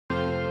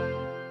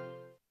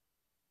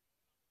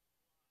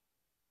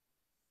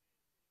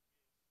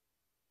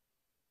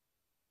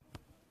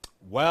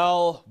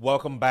Well,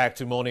 welcome back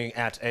to Morning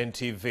at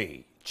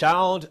NTV.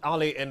 Child,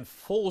 early and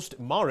forced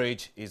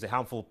marriage is a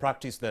harmful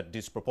practice that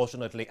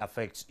disproportionately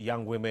affects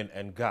young women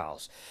and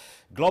girls.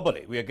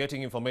 Globally, we are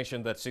getting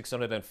information that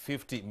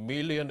 650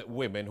 million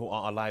women who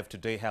are alive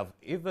today have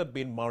either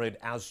been married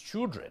as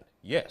children.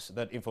 Yes,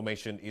 that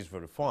information is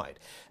verified.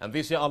 And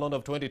this year alone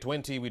of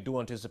 2020, we do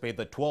anticipate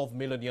that 12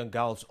 million young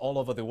girls all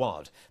over the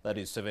world, that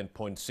is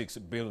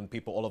 7.6 billion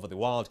people all over the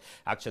world,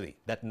 actually,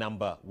 that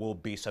number will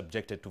be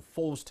subjected to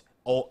forced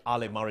or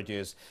early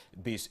marriages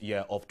this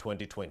year of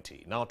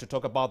 2020. Now, to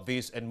talk about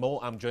this and more,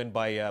 I'm joined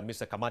by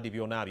Mr. Kamadi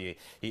Bionari.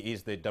 He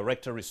is the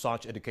Director,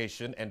 Research,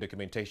 Education and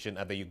Documentation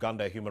at the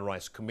Uganda Human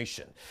Rights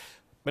Commission.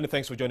 Many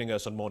thanks for joining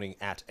us on Morning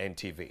at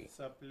NTV. It's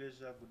a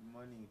pleasure. Good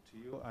morning to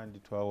you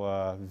and to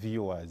our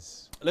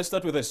viewers. Let's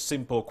start with a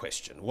simple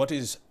question. What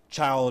is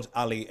child,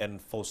 early and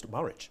forced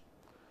marriage?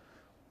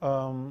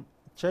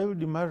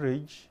 Child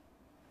marriage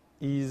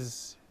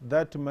is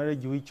that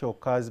marriage which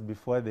occurs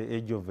before the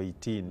age of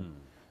 18.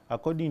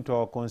 According to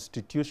our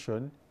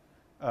constitution,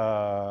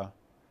 Article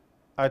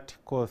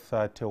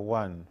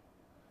 31,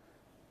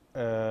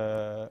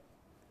 the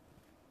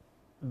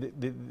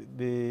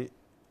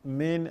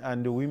men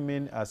and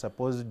women are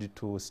supposed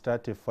to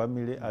start a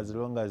family as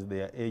long as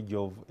they are age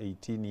of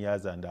 18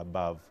 years and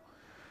above.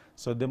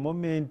 So the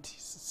moment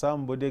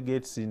somebody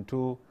gets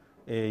into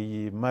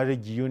a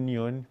marriage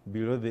union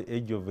below the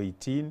age of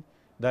 18,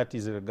 that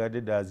is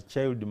regarded as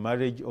child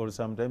marriage, or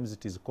sometimes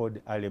it is called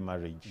early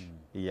marriage.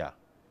 Yeah.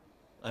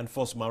 And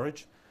forced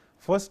marriage?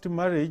 Forced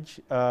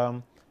marriage,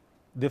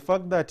 the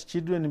fact that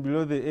children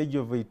below the age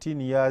of 18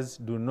 years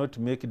do not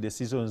make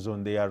decisions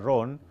on their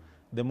own,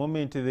 the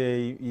moment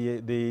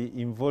they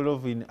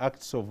involve in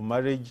acts of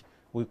marriage,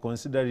 we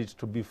consider it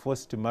to be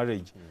forced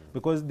marriage,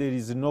 because there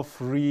is no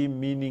free,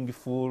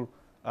 meaningful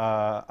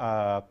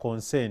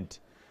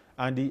consent.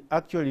 And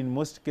actually, in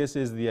most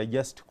cases, they are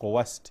just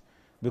coerced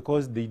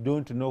because they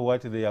don't know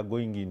what they are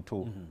going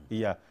into.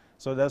 Yeah.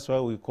 So that's why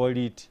we call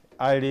it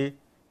early,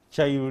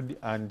 child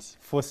and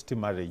forced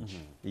marriage.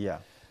 Yeah.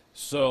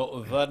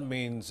 So that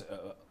means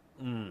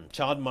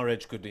child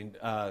marriage could in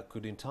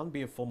turn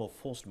be a form of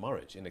forced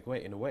marriage in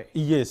a way.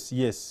 Yes,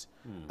 yes.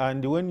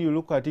 And when you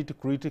look at it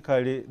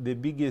critically, the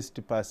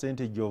biggest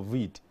percentage of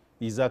it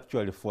is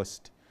actually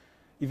forced.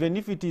 Even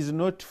if it is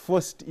not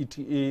forced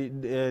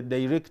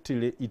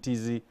directly,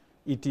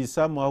 it is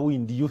somehow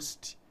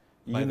induced.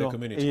 By the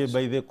communities.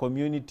 By the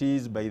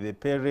communities, by the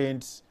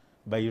parents,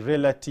 by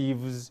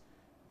relatives.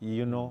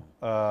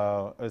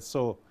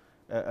 So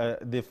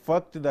the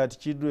fact that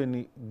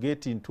children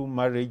get into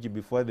marriage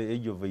before the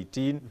age of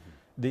 18,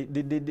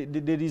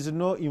 there is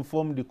no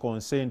informed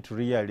consent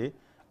really,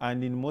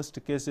 and in most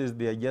cases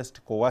they are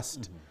just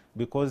coerced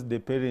because the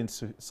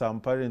parents, some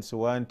parents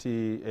want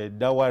a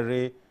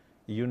dowry,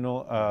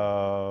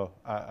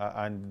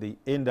 and they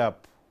end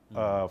up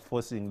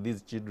forcing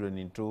these children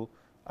into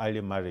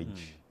early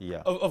marriage.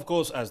 Yeah. Of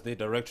course, as the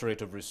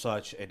Directorate of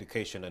Research,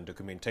 Education and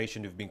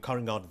Documentation, you've been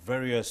carrying out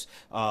various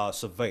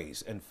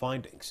surveys and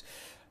findings.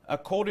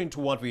 According to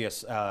what we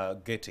are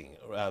getting,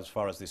 as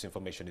far as this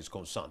information is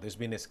concerned, there's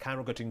been a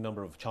skyrocketing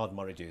number of child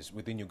marriages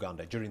within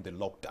Uganda during the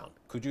lockdown.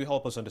 Could you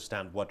help us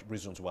understand what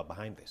reasons were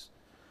behind this?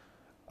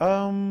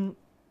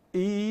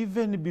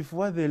 Even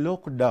before the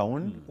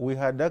lockdown, we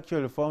had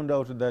actually found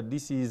out that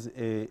this is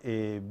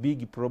a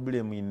big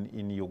problem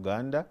in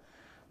Uganda.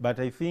 But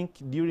I think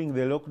during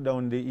the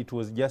lockdown, it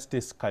was just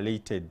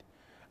escalated.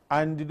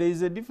 And there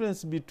is a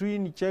difference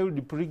between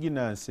child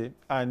pregnancy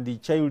and the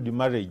child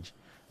marriage.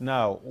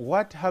 Now,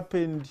 what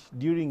happened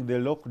during the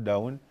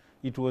lockdown,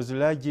 it was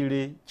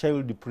largely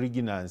child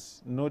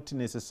pregnancy, not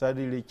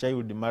necessarily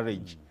child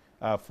marriage,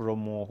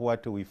 from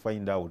what we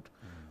find out.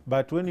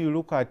 But when you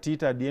look at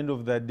it, at the end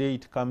of the day,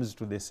 it comes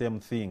to the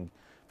same thing.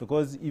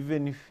 Because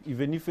even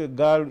if a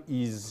girl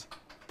is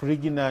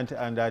pregnant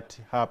and at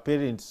her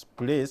parents'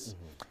 place,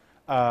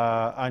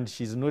 and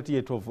she's not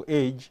yet of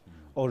age,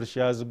 or she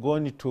has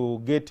gone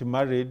to get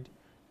married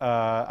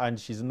and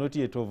she's not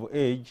yet of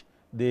age,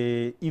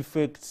 the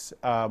effects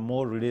are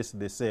more or less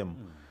the same.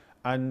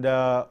 And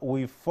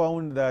we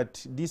found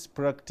that this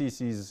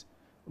practice is,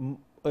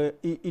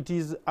 it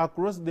is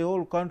across the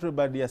whole country,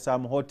 but there are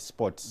some hot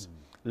spots,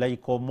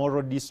 like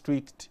Omoro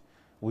district,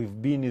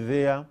 we've been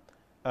there,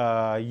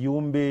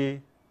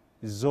 Yumbe,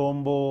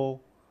 Zombo,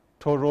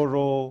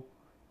 Tororo,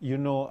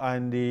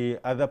 and the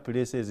other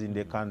places in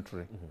the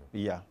country.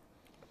 Yeah.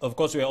 Of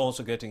course, we are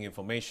also getting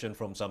information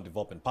from some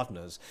development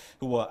partners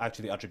who are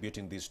actually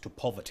attributing this to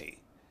poverty.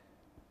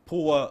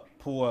 Poor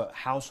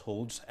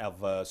households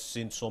have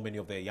seen so many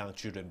of their young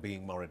children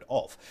being married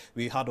off.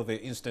 We heard of an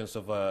instance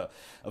of a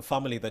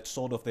family that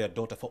sold off their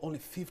daughter for only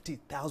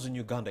 50,000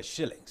 Uganda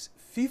shillings.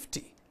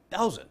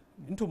 50,000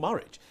 into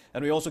marriage.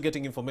 And we're also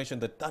getting information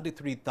that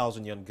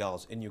 33,000 young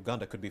girls in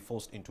Uganda could be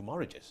forced into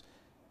marriages.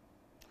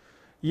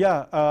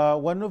 Yeah,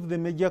 one of the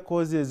major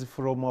causes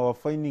from our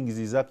findings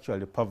is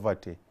actually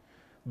poverty.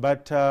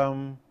 But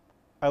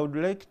I would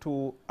like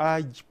to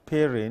urge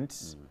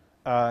parents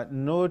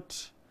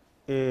not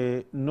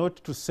not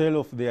to sell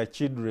off their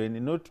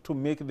children, not to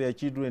make their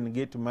children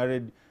get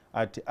married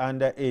at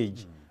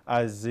underage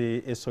as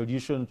a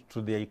solution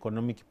to their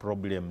economic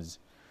problems.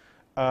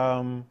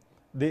 There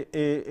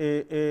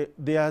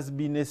has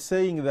been a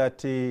saying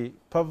that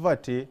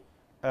poverty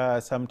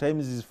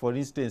sometimes is, for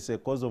instance, a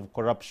cause of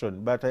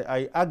corruption, but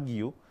I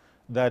argue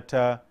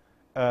that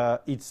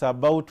it's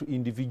about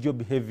individual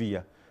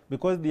behavior,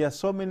 because there are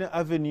so many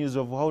avenues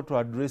of how to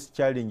address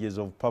challenges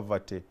of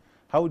poverty.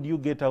 How do you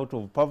get out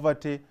of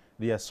poverty?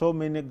 There are so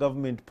many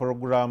government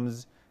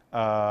programs,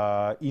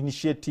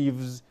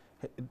 initiatives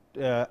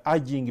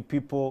urging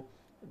people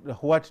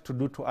what to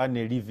do to earn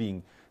a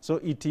living. So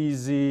it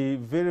is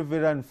very,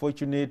 very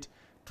unfortunate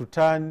to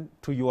turn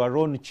to your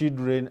own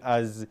children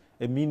as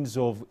a means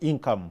of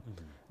income.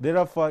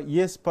 Therefore,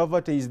 yes,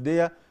 poverty is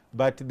there,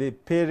 but the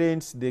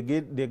parents, the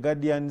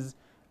guardians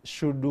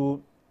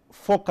should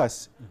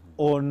focus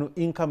on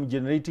income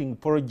generating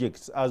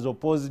projects as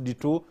opposed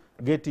to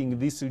getting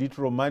this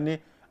little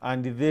money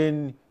and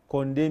then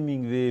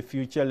condemning the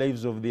future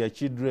lives of their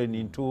children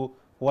into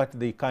what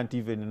they can't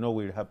even know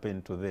will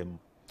happen to them.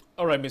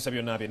 All right, Mr.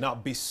 Bionabi. Now,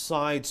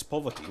 besides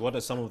poverty, what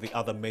are some of the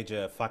other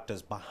major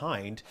factors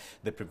behind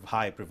the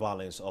high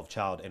prevalence of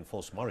child and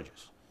forced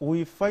marriages?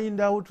 We find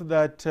out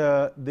that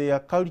there are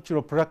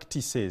cultural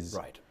practices.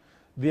 Right.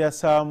 There are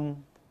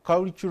some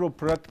cultural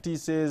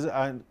practices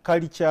and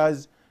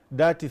cultures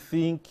that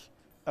think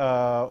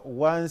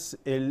once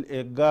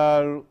a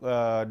girl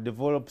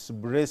develops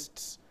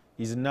breasts,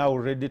 is now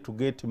ready to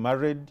get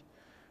married,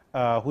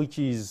 which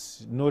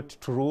is not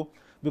true,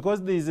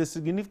 because there is a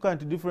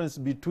significant difference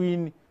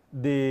between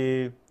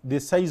the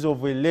size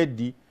of a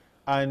lady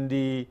and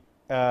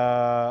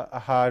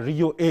her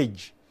real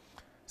age.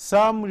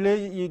 Some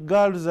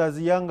girls as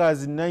young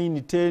as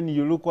 9, 10,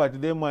 you look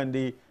at them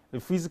and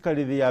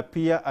physically they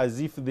appear as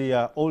if they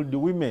are old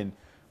women,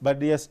 but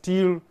they are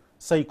still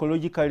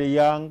psychologically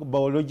young,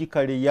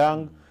 biologically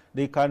young.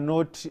 They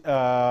cannot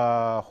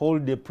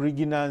hold a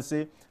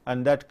pregnancy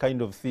and that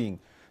kind of thing.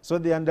 So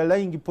the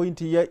underlying point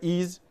here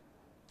is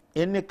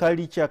any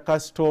culture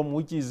custom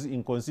which is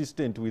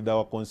inconsistent with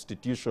our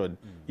constitution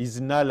is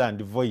null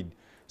and void.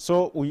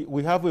 So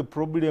we have a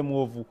problem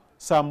of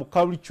some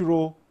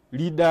cultural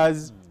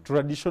leaders,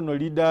 traditional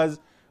leaders,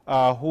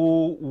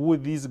 who woo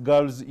these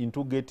girls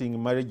into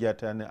getting married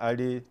at an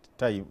early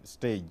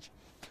stage.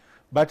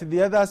 But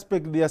the other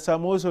aspect, there are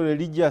some also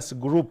religious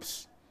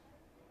groups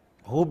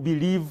who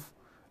believe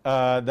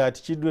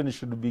that children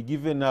should be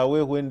given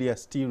away when they are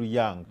still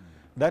young.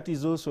 That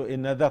is also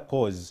another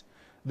cause.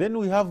 Then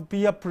we have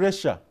peer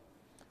pressure.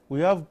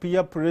 We have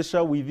peer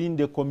pressure within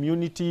the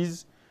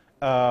communities.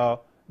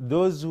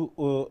 Those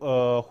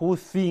who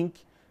think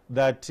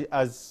that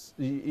as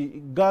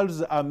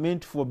girls are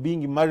meant for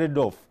being married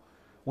off,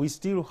 we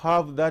still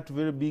have that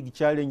very big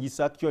challenge. It's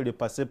actually a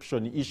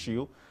perception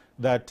issue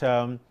that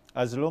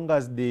as long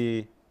as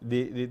the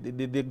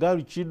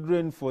girl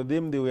children, for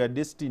them, they were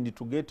destined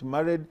to get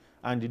married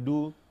and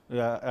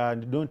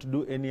don't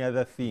do any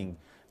other thing.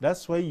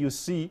 That's why you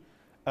see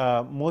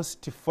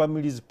most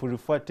families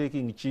prefer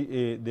taking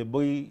the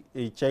boy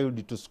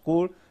child to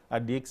school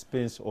at the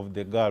expense of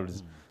the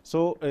girls.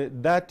 So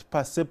that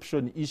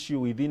perception issue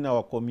within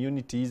our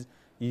communities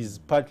is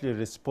partly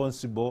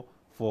responsible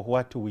for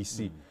what we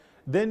see.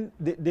 Then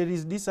there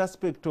is this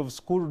aspect of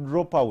school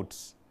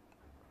dropouts.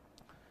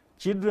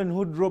 Children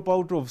who drop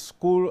out of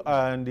school,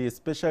 and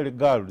especially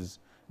girls,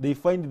 they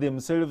find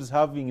themselves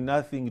having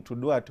nothing to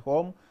do at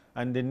home,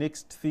 and the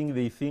next thing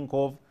they think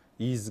of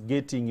is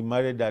getting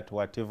married at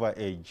whatever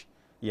age.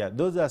 Yeah,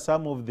 those are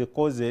some of the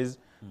causes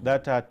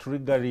that are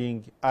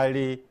triggering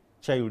early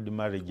child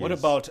marriages. What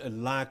about a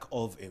lack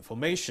of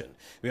information?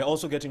 We are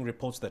also getting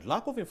reports that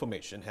lack of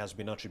information has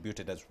been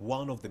attributed as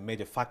one of the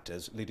major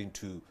factors leading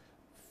to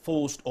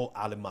forced or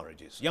early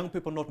marriages. Young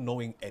people not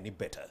knowing any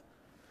better.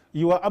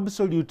 You are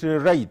absolutely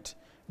right,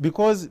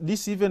 because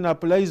this even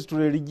applies to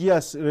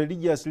religious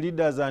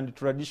leaders and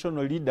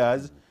traditional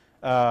leaders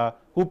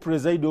who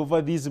preside over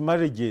these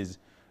marriages.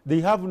 They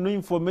have no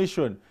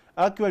information.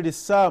 Actually,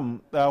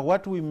 some,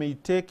 what we may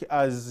take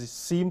as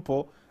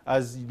simple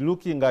as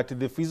looking at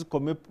the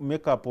physical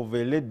makeup of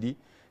a lady,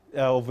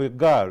 of a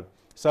girl,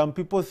 some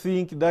people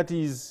think that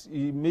is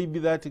maybe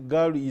that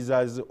girl is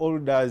as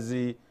old as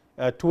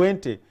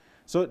 20.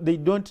 So they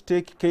don't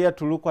take care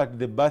to look at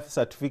the birth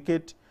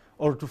certificate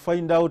or to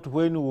find out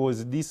when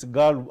was this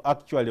girl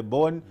actually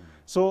born.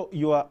 So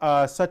you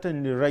are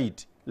certainly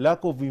right.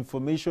 Lack of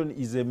information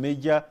is a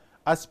major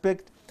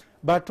aspect,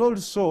 but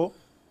also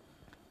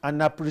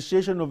an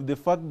appreciation of the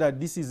fact that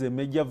this is a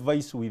major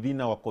vice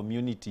within our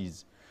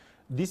communities.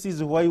 This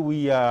is why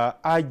we are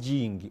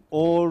urging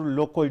all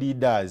local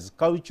leaders,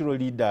 cultural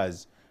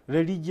leaders,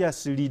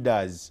 religious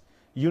leaders,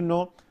 you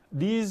know,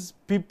 these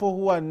people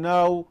who are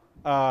now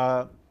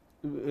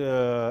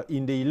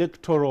in the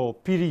electoral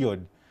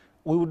period,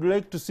 we would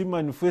like to see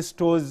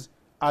manifestos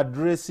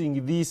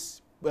addressing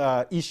this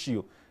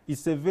issue.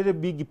 It's a very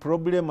big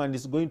problem, and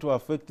it's going to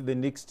affect the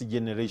next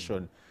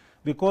generation,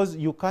 because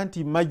you can't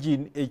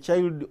imagine a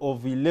child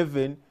of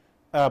 11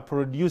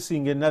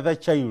 producing another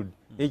child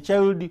a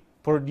child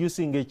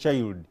producing a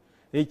child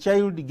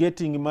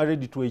getting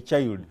married to a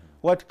child.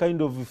 What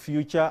kind of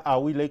future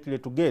are we likely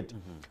to get?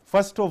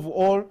 First of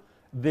all,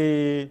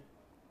 they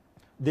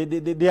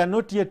are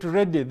not yet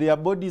ready. Their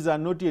bodies are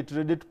not yet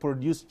ready to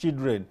produce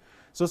children.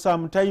 So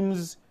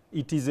sometimes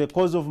it is a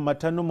cause of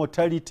maternal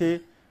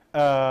mortality.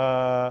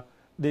 Some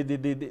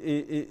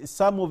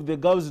of the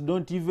girls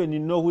don't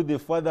even know who the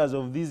fathers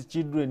of these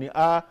children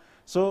are.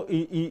 So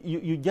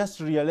you just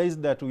realize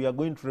that we are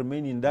going to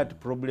remain in that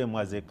problem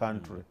as a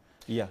country.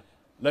 Yeah.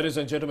 Ladies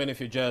and gentlemen, if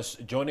you're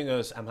just joining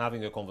us, I'm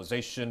having a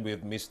conversation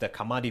with Mr.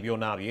 Kamadi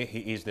Bionabye. He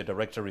is the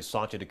Director of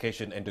Research,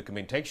 Education and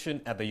Documentation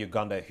at the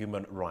Uganda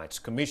Human Rights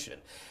Commission.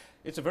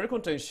 It's a very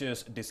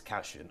contentious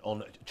discussion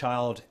on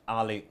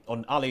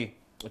early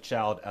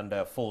child and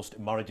forced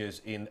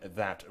marriages in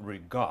that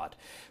regard.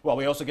 Well,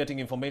 we're also getting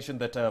information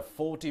that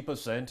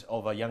 40%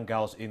 of young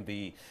girls in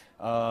the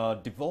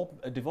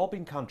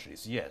developing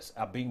countries, yes,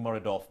 are being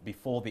married off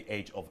before the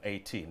age of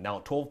 18. Now,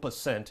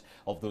 12%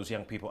 of those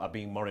young people are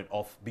being married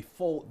off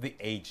before the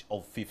age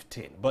of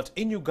 15. But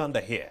in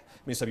Uganda here,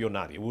 Mr.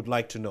 Bionabye, would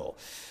like to know,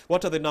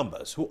 what are the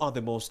numbers? Who are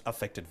the most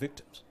affected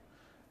victims?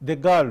 The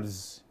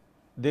girls.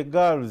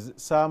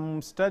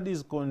 Some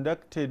studies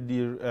conducted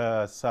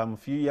some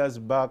few years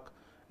back,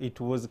 it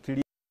was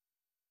clear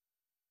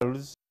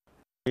girls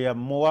were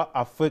more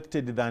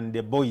affected than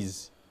the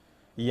boys.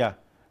 Yeah,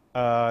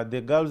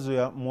 the girls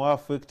were more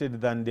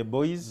affected than the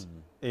boys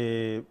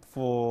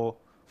for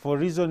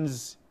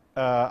reasons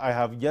I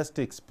have just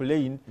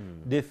explained.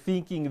 The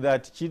thinking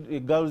that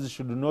girls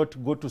should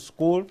not go to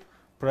school,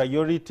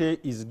 priority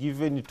is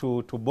given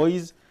to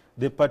boys.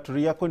 The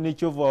patriarchal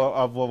nature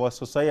of our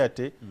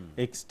society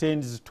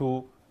extends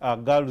to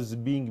girls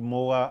being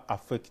more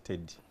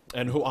affected.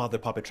 And who are the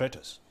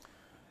perpetrators?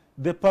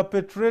 The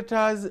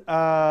perpetrators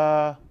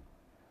are,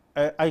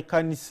 I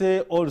can say,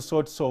 all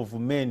sorts of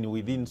men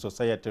within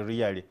society,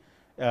 really.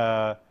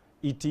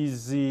 It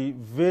is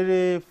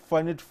very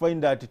funny to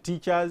find that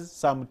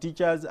some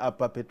teachers are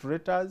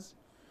perpetrators,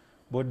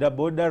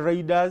 border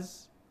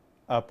riders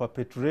are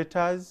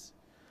perpetrators,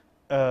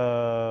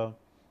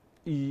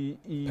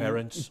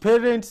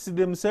 parents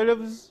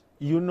themselves,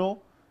 you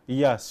know.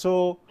 Yeah,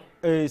 so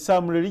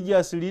some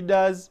religious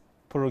leaders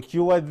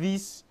procure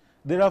this.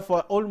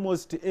 Therefore,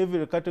 almost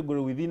every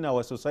category within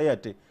our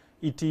society,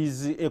 it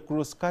is a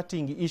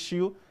cross-cutting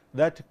issue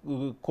that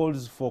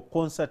calls for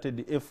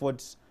concerted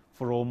efforts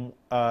from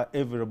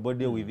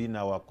everybody within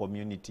our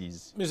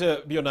communities.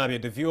 Mr. Bionabye,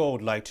 the viewer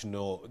would like to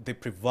know the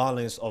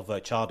prevalence of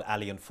child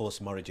early and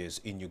forced marriages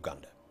in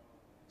Uganda.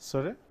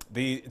 Sorry?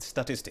 The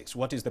statistics.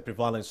 What is the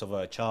prevalence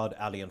of child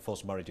early and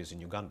forced marriages in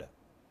Uganda?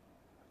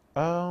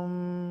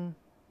 Well,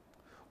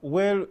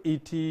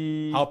 it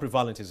is... How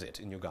prevalent is it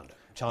in Uganda?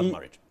 Child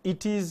marriage.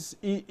 It is,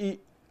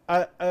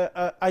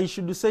 I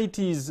should say it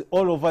is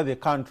all over the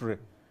country.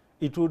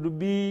 It would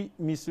be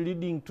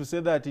misleading to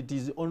say that it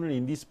is only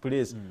in this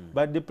place.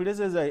 But the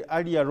places I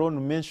earlier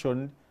on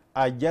mentioned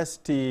are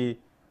just, it's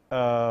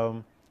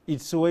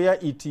where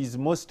it is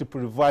most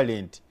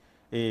prevalent.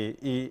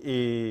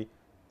 We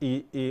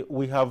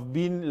have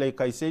been, like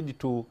I said,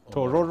 to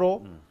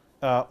Tororo,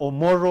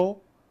 Omoro,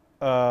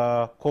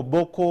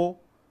 Koboko,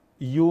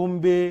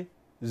 Yumbe,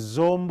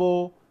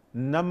 Zombo,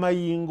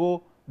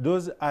 Namayingo.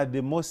 Those are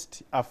the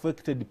most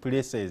affected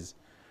places.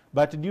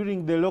 But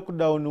during the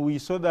lockdown, we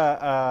saw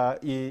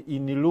that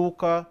in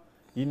Luka,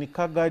 in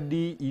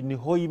Kagadi, in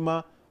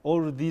Hoima,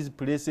 all these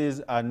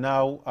places are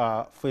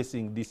now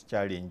facing this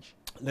challenge.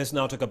 Let's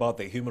now talk about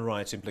the human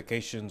rights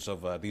implications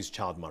of these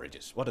child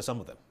marriages. What are some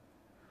of them?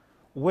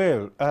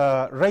 Well,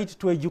 right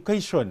to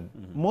education,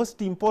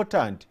 most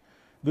important,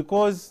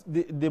 because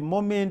the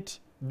moment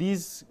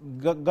these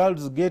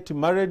girls get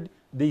married,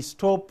 they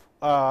stop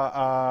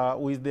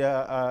with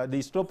their,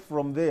 they stop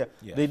from there.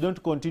 Yes. They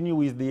don't continue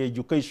with the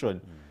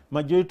education.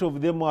 Majority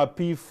of them are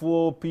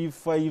P4,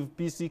 P5,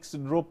 P6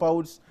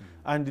 dropouts,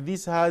 and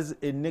this has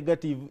a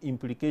negative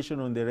implication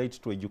on the right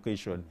to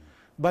education.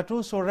 But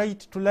also right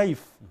to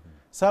life.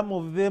 Some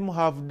of them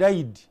have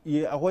died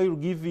while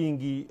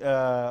giving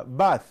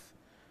birth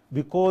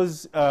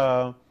because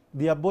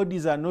their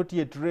bodies are not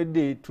yet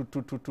ready to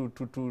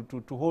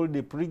hold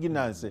the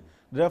pregnancy.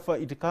 Therefore,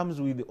 it comes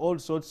with all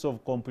sorts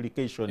of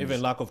complications.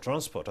 Even lack of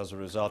transport as a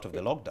result of the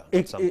lockdown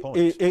at some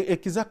point.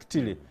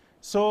 Exactly.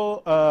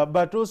 So,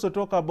 but also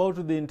talk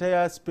about the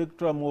entire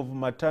spectrum of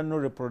maternal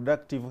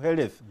reproductive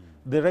health.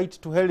 The right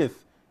to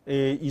health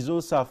is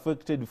also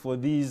affected for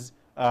these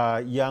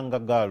younger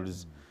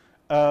girls.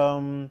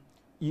 It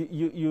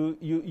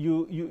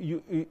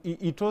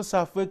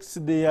also affects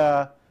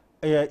their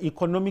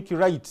economic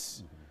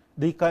rights.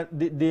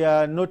 They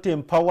are not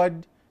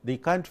empowered. They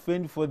can't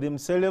fend for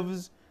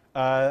themselves.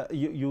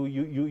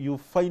 You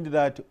find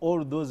that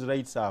all those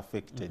rights are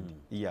affected.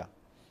 Yeah.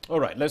 All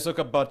right, let's talk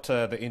about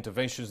the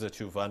interventions that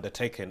you've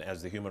undertaken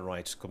as the Human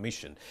Rights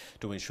Commission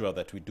to ensure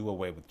that we do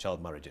away with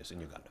child marriages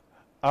in Uganda.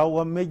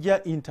 Our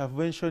major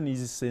intervention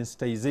is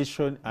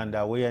sensitization and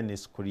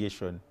awareness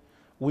creation.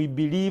 We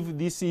believe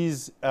this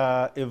is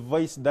a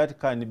voice that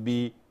can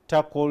be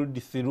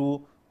tackled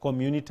through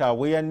community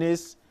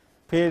awareness,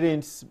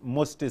 parents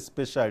most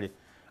especially.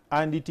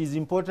 And it is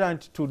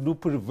important to do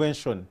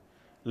prevention.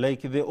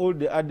 Like the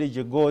old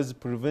adage goes,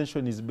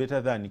 prevention is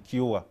better than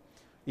cure.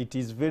 It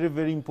is very,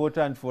 very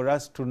important for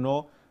us to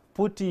know,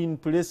 put in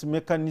place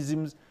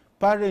mechanisms.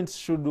 Parents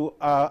should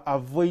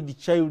avoid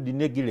child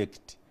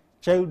neglect,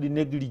 child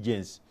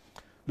negligence,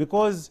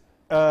 because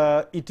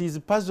it is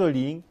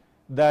puzzling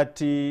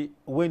that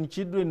when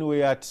children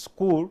were at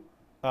school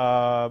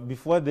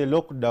before the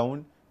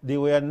lockdown, they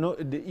were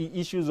not, the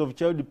issues of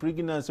child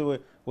pregnancy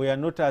were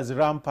not as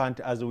rampant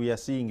as we are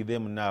seeing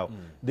them now.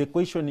 The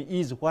question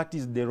is, what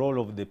is the role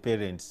of the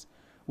parents?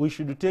 We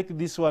should take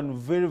this one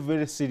very,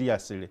 very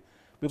seriously.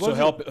 Because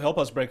so help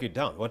us break it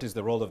down. What is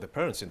the role of the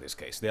parents in this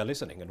case? They are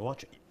listening and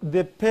watching.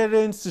 The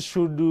parents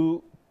should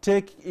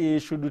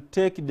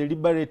take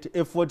deliberate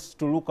efforts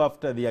to look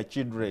after their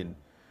children.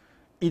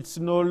 It's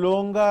no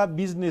longer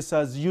business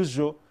as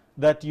usual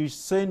that you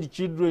send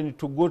children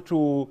to go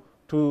to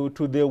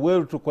the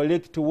well to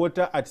collect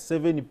water at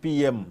 7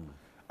 p.m.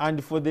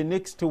 And for the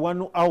next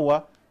 1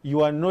 hour,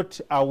 you are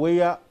not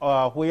aware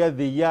where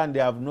they are and they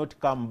have not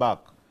come back.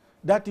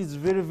 That is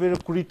very, very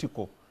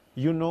critical.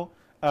 You know,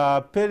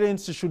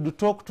 parents should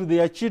talk to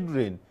their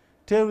children,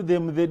 tell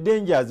them the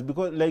dangers,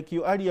 because like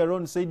you earlier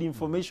on said,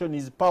 information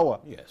is power.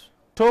 Yes.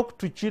 Talk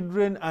to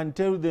children and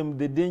tell them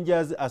the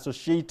dangers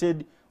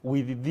associated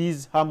with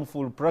these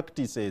harmful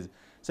practices,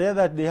 so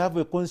that they have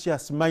a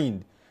conscious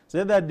mind,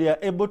 so that they are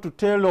able to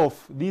tell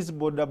off these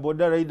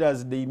border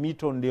riders they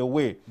meet on their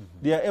way.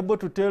 They are able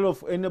to tell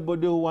off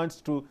anybody who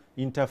wants to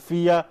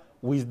interfere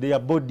with their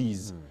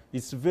bodies.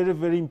 It's very,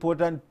 very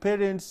important.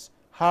 Parents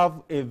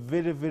have a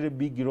very, very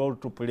big role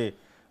to play.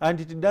 And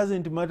it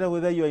doesn't matter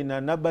whether you're in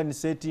an urban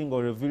setting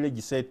or a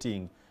village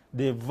setting.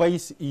 The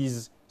vice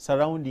is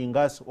surrounding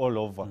us all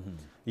over.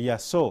 Yeah,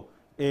 so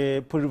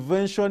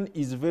prevention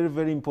is very,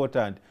 very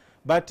important.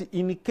 But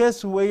in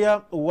case where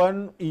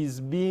one is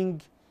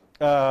being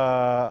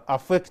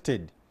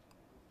affected,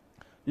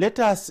 let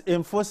us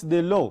enforce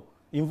the law,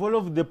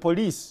 involve the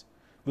police,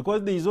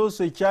 because there is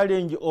also a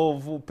challenge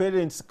of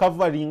parents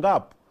covering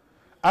up.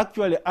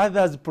 Actually,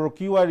 others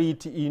procure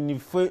it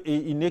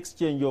in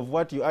exchange of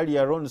what you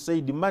earlier on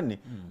said, money.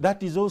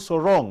 That is also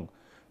wrong.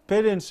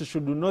 Parents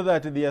should know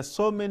that there are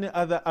so many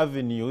other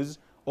avenues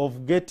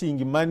of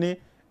getting money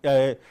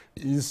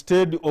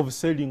instead of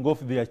selling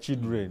off their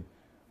children.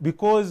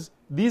 Because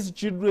these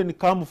children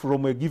come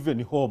from a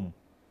given home.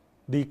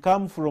 They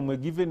come from a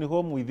given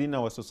home within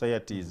our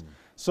societies.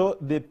 So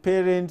the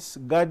parents,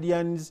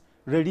 guardians,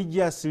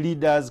 religious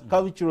leaders,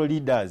 cultural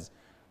leaders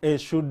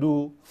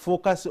should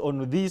focus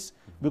on this,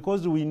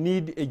 because we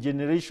need a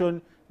generation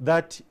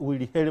that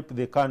will help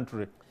the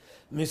country.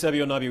 Ms.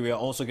 Abionabi, we are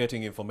also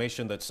getting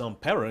information that some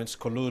parents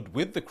collude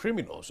with the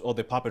criminals or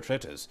the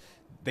perpetrators.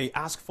 They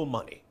ask for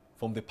money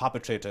from the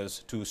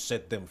perpetrators to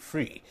set them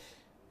free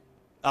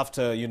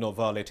after,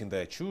 violating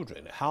their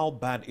children. How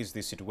bad is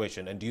this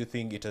situation, and do you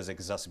think it has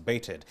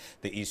exacerbated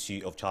the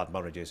issue of child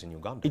marriages in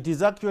Uganda? It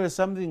is actually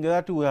something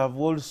that we have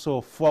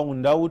also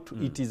found out.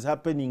 It is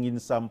happening in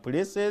some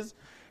places.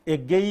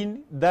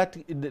 Again,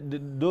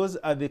 those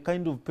are the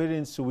kind of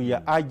parents we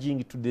are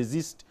urging to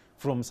desist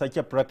from such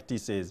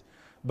practices.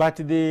 But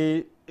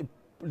the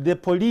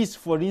police,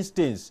 for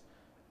instance,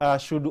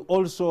 should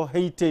also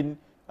heighten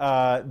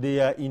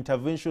their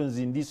interventions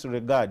in this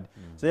regard,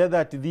 so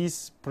that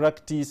this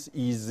practice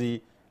is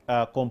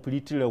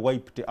completely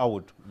wiped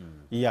out.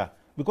 Yeah,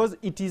 because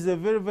it is a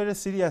very, very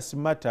serious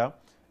matter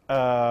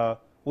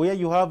where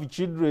you have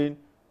children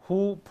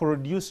who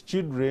produce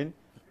children,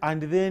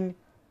 and then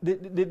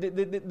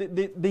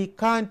they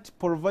can't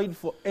provide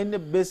for any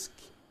basic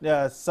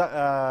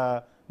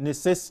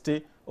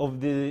necessity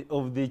of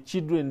the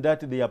children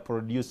that they are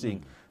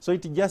producing. So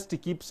it just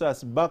keeps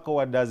us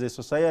backward as a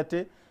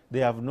society. They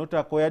have not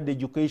acquired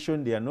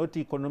education. They are not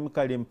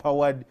economically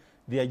empowered.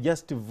 They are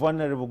just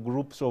vulnerable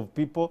groups of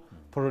people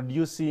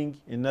producing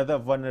another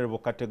vulnerable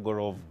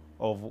category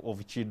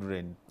of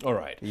children. All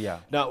right. Yeah.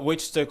 Now, which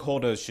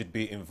stakeholders should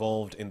be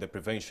involved in the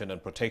prevention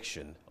and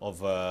protection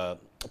of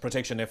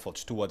protection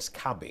efforts towards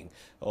curbing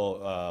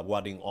or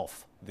warding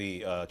off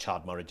the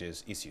child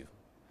marriages issue?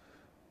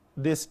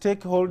 The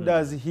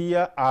stakeholders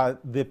here are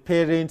the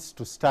parents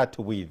to start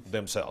with.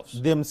 Themselves.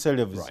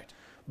 Right.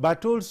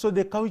 But also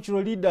the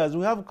cultural leaders.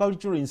 We have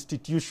cultural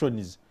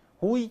institutions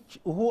who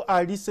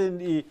are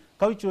listened.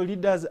 Cultural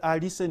leaders are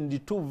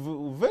listened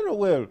to very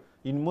well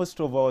in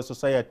most of our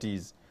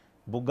societies.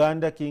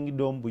 Buganda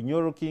Kingdom,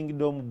 Bunyoro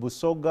Kingdom,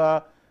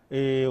 Busoga,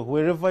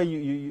 wherever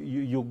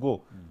you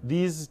go.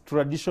 These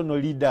traditional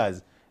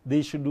leaders,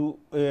 they should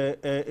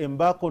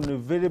embark on a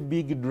very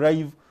big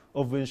drive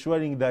of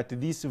ensuring that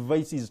this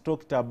vice is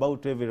talked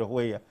about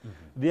everywhere.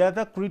 The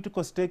other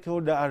critical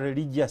stakeholder are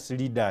religious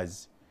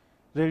leaders.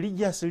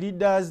 Religious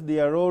leaders,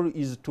 their role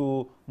is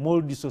to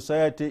mold the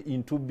society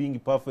into being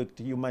perfect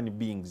human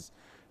beings.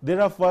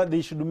 Therefore, they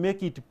should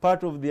make it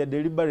part of their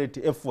deliberate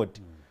effort.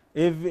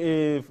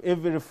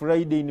 Every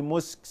Friday in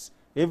mosques,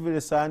 every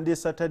Sunday,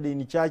 Saturday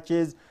in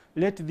churches,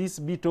 let this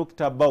be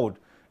talked about.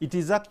 it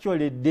is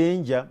actually a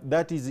danger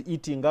that is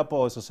eating up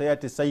our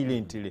society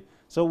silently.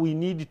 So we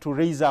need to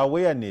raise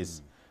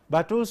awareness.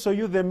 But also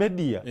you, the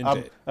media,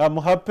 I'm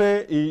happy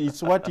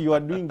it's what you are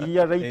doing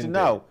here right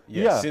now.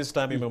 Yes, since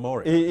time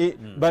immemorial.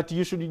 But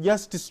you should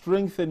just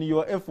strengthen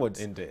your efforts.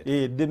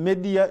 Indeed. The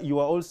media, you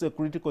are also a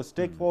critical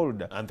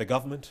stakeholder. And the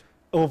government?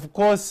 Of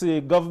course,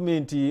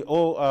 government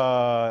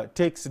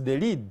takes the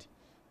lead.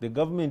 The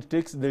government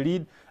takes the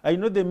lead. I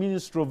know the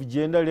Ministry of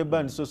Gender, Labour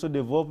and Social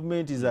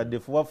Development is at the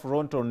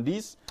forefront on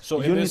this.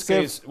 So in this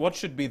case, what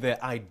should be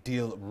the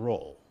ideal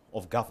role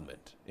of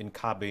government in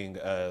curbing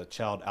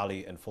child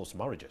early and forced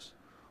marriages?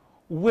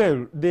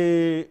 Well,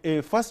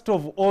 the first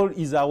of all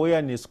is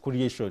awareness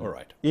creation. All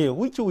right.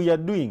 Which we are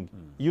doing.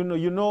 You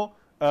know,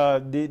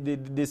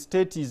 the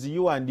state is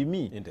you and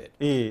me. Indeed.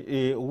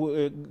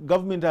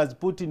 Government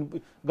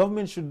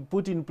should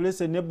put in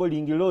place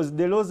enabling laws.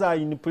 The laws are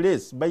in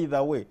place, by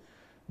the way.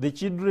 The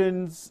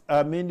Children's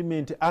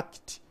Amendment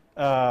Act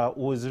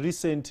was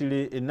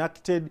recently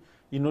enacted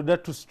in order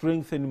to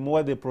strengthen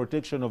more the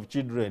protection of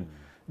children.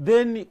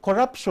 Then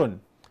corruption.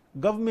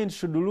 Government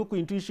should look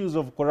into issues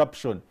of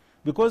corruption,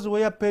 because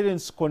where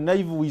parents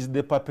connive with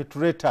the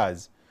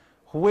perpetrators,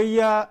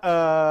 where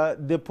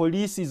the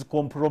police is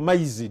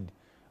compromised,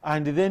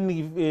 and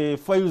then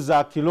files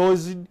are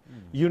closed,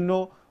 you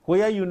know,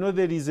 where you know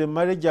there is a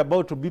marriage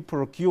about to be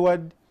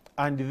procured,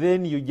 and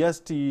then you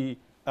just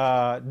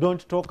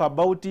don't talk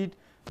about it.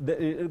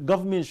 The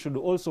government should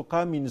also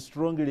come in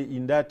strongly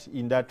in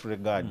that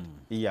regard.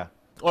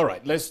 All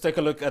right, let's take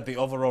a look at the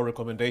overall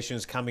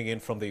recommendations coming in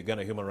from the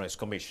Uganda Human Rights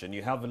Commission.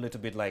 You have a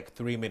little bit like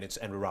 3 minutes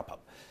and we wrap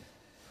up.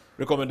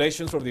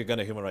 Recommendations from the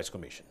Uganda Human Rights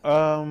Commission.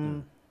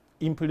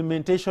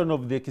 Implementation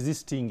of the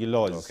existing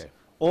laws. Okay.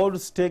 All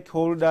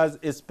stakeholders,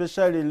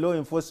 especially law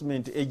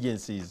enforcement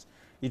agencies,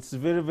 it's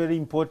very, very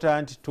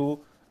important to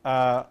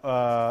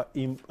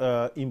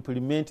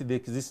implement the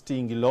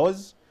existing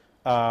laws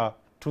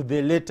to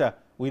the letter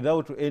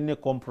without any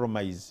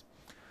compromise.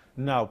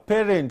 Now,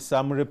 parents,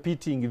 I'm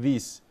repeating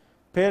this,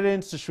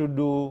 parents should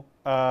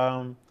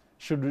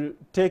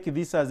take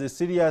this as a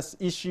serious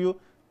issue,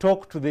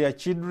 talk to their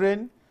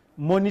children,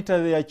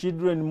 monitor their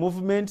children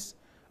movements,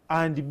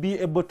 and be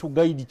able to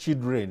guide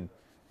children.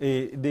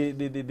 The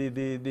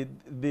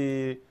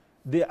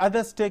other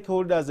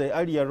stakeholders I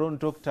earlier on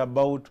talked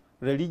about,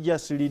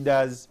 religious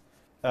leaders,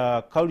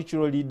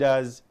 cultural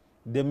leaders,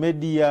 the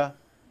media,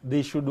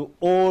 they should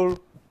all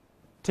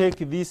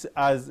take this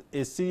as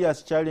a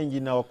serious challenge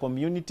in our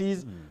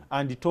communities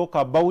and talk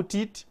about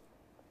it.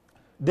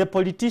 The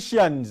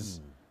politicians,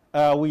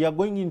 we are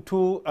going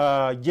into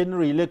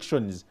general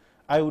elections.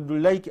 I would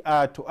like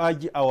to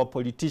urge our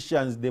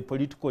politicians, the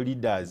political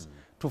leaders,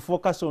 to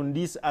focus on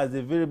this as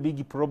a very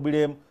big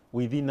problem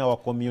within our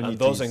communities. And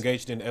those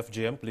engaged in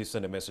FGM, please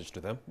send a message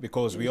to them,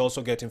 because we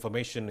also get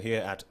information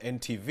here at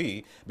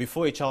NTV.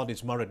 Before a child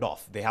is married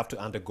off, they have to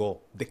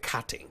undergo the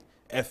cutting,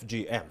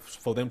 FGM,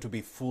 for them to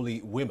be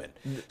fully women.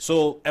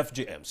 So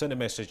FGM, send a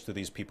message to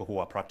these people who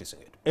are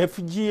practicing it.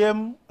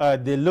 FGM,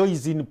 the law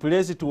is in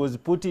place. It was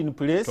put in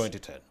place.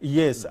 2010.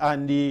 Yes,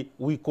 and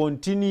we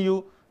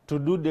continue to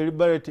do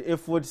deliberate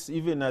efforts,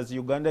 even as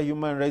Uganda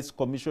Human Rights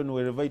Commission,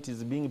 wherever it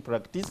is being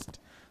practiced.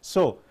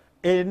 So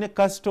any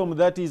custom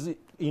that is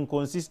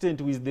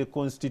inconsistent with the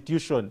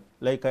Constitution,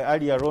 like I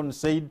earlier on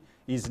said,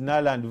 is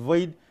null and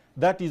void.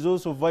 That is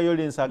also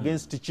violence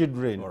against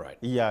children. All right.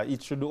 Yeah,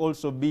 it should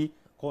also be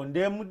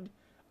condemned.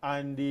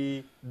 And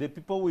the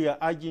people we are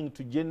urging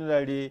to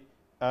generally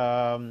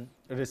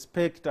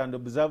respect and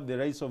observe the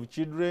rights of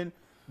children,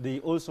 they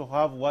also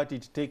have what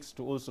it takes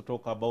to also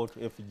talk about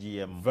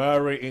FGM.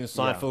 Very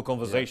insightful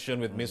conversation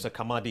with Mr.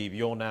 Kamadi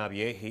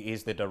Byonabye. He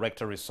is the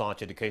Director,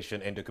 Research,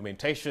 Education and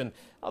Documentation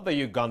of the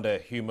Uganda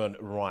Human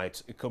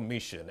Rights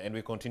Commission. And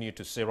we continue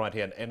to say right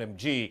here at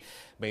NMG,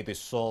 may the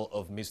soul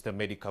of Mr.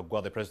 Medi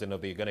Kagwa, the President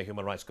of the Uganda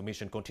Human Rights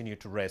Commission, continue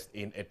to rest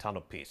in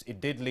eternal peace. It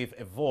did leave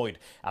a void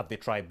at the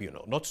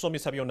tribunal. Not so,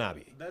 Mr.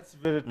 Byonabye. That's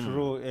very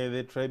true.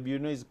 The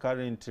tribunal is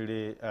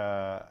currently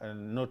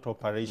not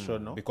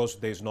operational. Because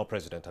there is no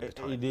president at the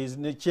time. There is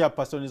no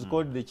chairperson. It's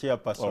called the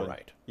chairperson. All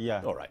right.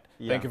 Yeah. All right.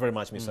 Yeah. Thank you very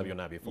much, Mr.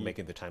 Byonabye, for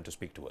making the time to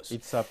speak to us.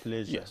 It's a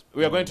pleasure. Yes.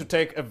 We are going to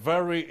take a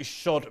very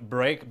short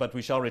break, but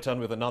we shall return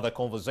with another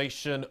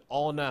conversation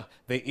on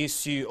the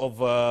issue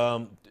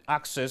of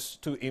access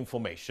to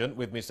information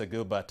with Mr.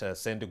 Gilbert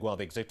Sendigwa,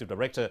 the Executive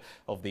Director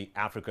of the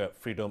Africa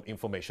Freedom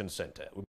Information Center.